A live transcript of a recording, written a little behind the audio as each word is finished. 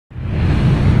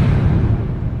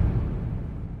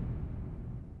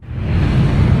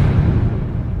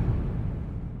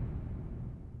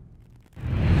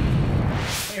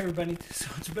everybody. So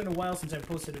it's been a while since I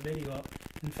posted a video up.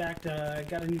 In fact, I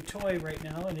got a new toy right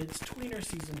now, and it's tweener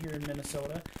season here in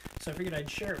Minnesota, so I figured I'd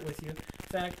share it with you. In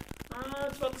fact,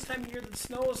 it's about this time of year that the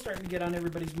snow is starting to get on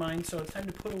everybody's mind, so it's time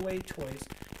to put away toys,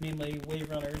 namely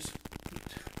Waverunners.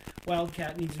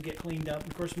 Wildcat needs to get cleaned up.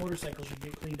 Of course, motorcycles should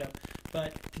get cleaned up.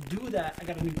 But to do that, I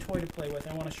got a new toy to play with.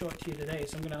 I want to show it to you today,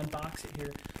 so I'm going to unbox it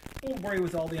here. I won't bore you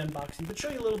with all the unboxing, but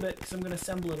show you a little bit, because I'm going to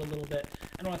assemble it a little bit.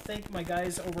 I want to thank my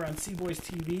guys over on Cboys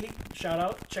TV. Shout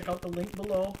out. Check out the link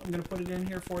below. I'm going to put it in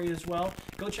here for you as well.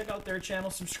 Go check out their channel.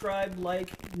 Subscribe,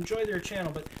 like, enjoy their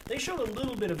channel. But they showed a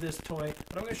little bit of this toy,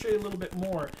 but I'm going to show you a little bit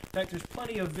more. In fact, there's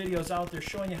plenty of videos out there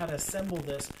showing you how to assemble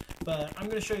this. But I'm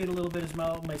going to show you a little bit as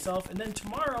myself. And then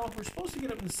tomorrow, we're supposed to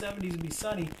get up in the 70s and be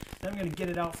sunny. Then I'm going to get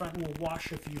it out front and we'll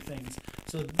wash a few things.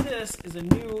 So this is a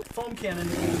new foam cannon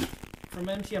from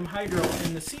MTM Hydro,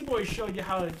 and the Cboys showed you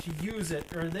how to use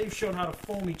it, or they've shown how to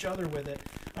foam each other with it.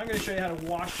 I'm going to show you how to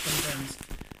wash some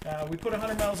things. We put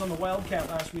 100 miles on the Wildcat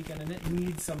last weekend, and it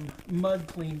needs some mud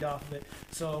cleaned off of it.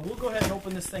 So we'll go ahead and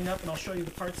open this thing up, and I'll show you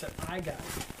the parts that I got.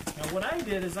 Now what I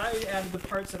did is I added the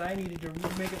parts that I needed to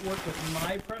make it work with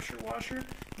my pressure washer.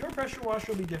 Your pressure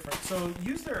washer will be different, so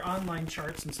use their online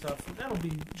charts and stuff. That'll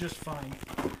be just fine.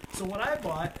 So what I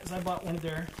bought is I bought one of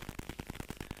their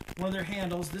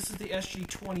handles. This is the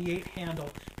SG28 handle.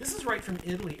 This is right from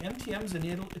Italy. MTM's an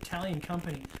Italian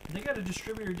company. They got a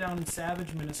distributor down in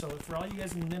Savage, Minnesota. For all you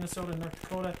guys in Minnesota and North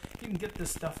Dakota, you can get this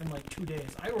stuff in like 2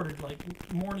 days. I ordered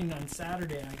like morning on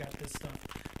Saturday and I got this stuff.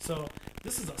 So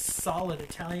this is a solid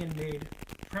Italian-made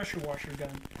pressure washer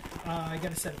gun. I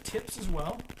got a set of tips as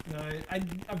well.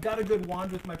 I've got a good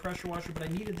wand with my pressure washer, but I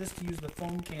needed this to use the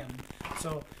foam cannon.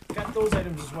 So got those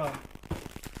items as well.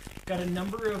 Got a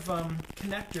number of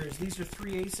connectors. These are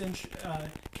 3/8 inch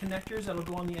connectors that'll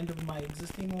go on the end of my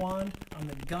existing wand, on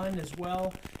the gun as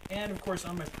well, and of course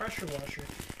on my pressure washer.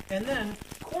 And then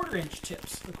 1/4 inch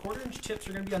tips. The 1/4 inch tips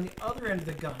are going to be on the other end of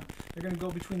the gun. They're going to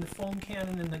go between the foam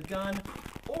cannon and the gun,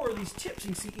 or these tips,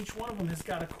 you can see each one of them has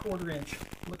got a 1/4 inch.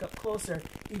 Look up closer.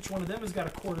 Each one of them has got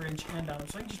a 1/4 inch end on them,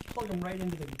 so I can just plug them right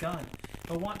into the gun.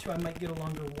 If I want to, I might get a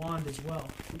longer wand as well.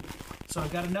 So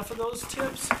I've got enough of those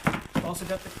tips. I've also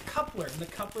got the coupler. And the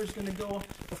coupler is going to go,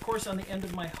 of course, on the end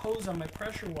of my hose on my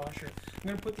pressure washer. I'm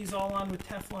going to put these all on with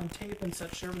Teflon tape and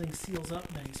such so everything seals up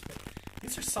nice. But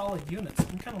these are solid units.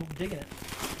 I'm kind of digging it.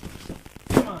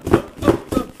 Come on.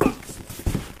 Oh,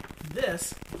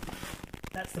 box.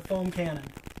 That's the foam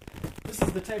cannon. This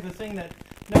is the type of thing that,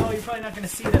 no, you're probably not going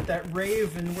to see it at that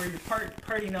rave and where you're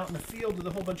partying out in the field with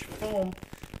a whole bunch of foam.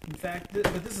 In fact,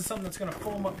 but this is something that's going to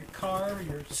foam up your car,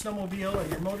 your snowmobile, or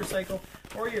your motorcycle,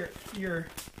 or your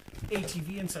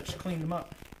ATV and such to clean them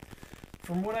up.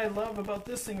 From what I love about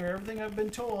this thing, or everything I've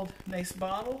been told, nice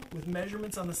bottle with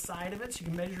measurements on the side of it, so you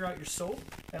can measure out your soap.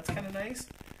 That's kind of nice.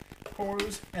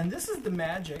 Pores, and this is the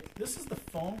magic. This is the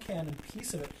foam cannon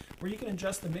piece of it, where you can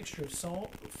adjust the mixture of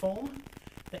foam,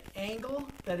 the angle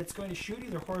that it's going to shoot,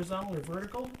 either horizontal or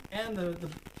vertical, and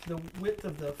the width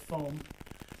of the foam.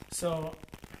 So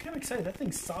I'm kind of excited. That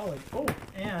thing's solid. Oh,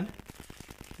 and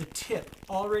the tip,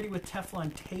 already with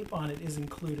Teflon tape on it, is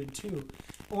included too.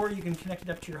 Or you can connect it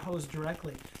up to your hose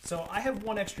directly. So I have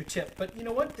one extra tip, but you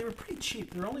know what? They were pretty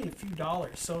cheap. They're only a few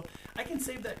dollars. So I can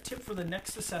save that tip for the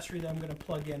next accessory that I'm going to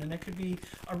plug in, and that could be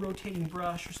a rotating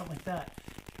brush or something like that.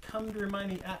 Come to remind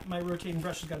me, my rotating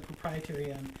brush has got a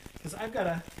proprietary end, because I've got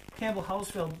a Campbell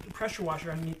Housefeld pressure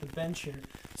washer underneath the bench here.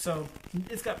 So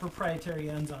it's got proprietary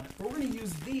ends on it. But we're going to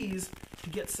use these to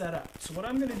get set up. So what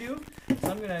I'm going to do is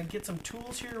I'm going to get some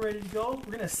tools here ready to go.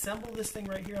 We're going to assemble this thing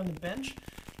right here on the bench,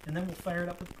 and then we'll fire it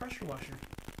up with the pressure washer.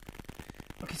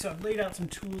 Okay, so I've laid out some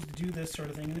tools to do this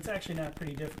sort of thing, and it's actually not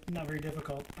very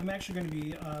difficult. I'm actually going to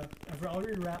be, I've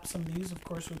already wrapped some of these, of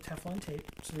course, with Teflon tape,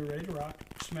 so they're ready to rock.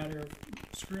 It's just a matter of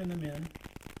screwing them in.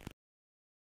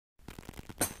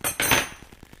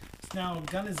 Now,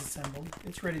 gun is assembled.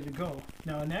 It's ready to go.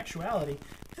 Now, in actuality,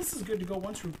 this is good to go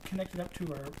once we're connected up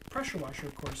to our pressure washer,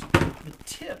 of course. The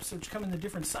tips, which come in the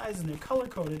different sizes and they're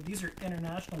color-coded, these are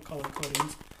international color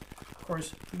codings. Of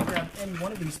course, we can grab any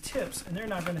one of these tips, and they're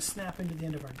not going to snap into the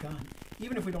end of our gun.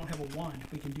 Even if we don't have a wand,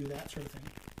 we can do that sort of thing.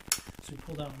 So we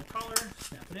pull down the collar,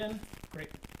 snap it in.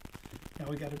 Great. Now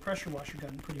we got a pressure washer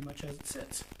gun pretty much as it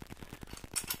sits.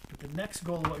 But the next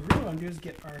goal of what we really want to do is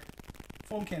get our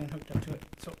foam cannon hooked up to it.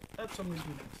 So that's what I'm going to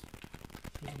do next.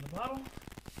 Goes in the bottle,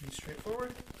 pretty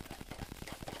straightforward.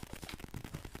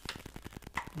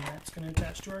 And that's going to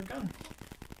attach to our gun.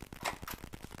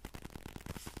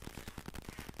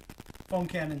 Foam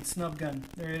cannon, snub gun,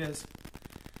 there it is.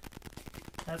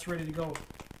 That's ready to go.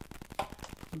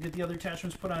 We'll get the other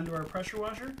attachments put onto our pressure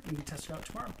washer and we can test it out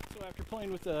tomorrow. So after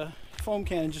playing with the foam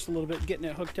cannon just a little bit, getting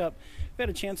it hooked up. I've had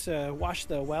a chance to wash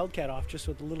the Wildcat off just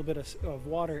with a little bit of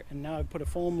water, and now I've put a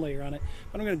foam layer on it.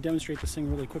 But I'm going to demonstrate this thing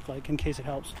really quick, like in case it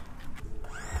helps.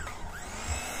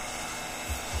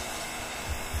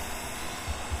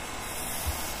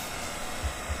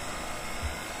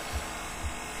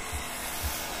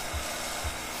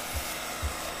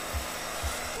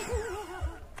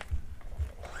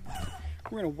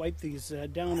 We're going to wipe these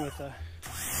down with a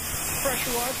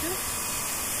pressure washer,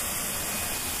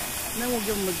 and then we'll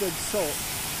give them a good soak.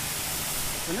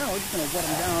 For now, we're just going to wet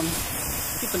them down,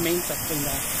 get the main stuff cleaned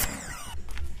off.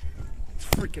 It's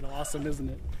freaking awesome, isn't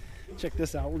it? Check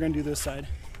this out. We're going to do this side.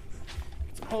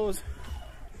 Get some hose.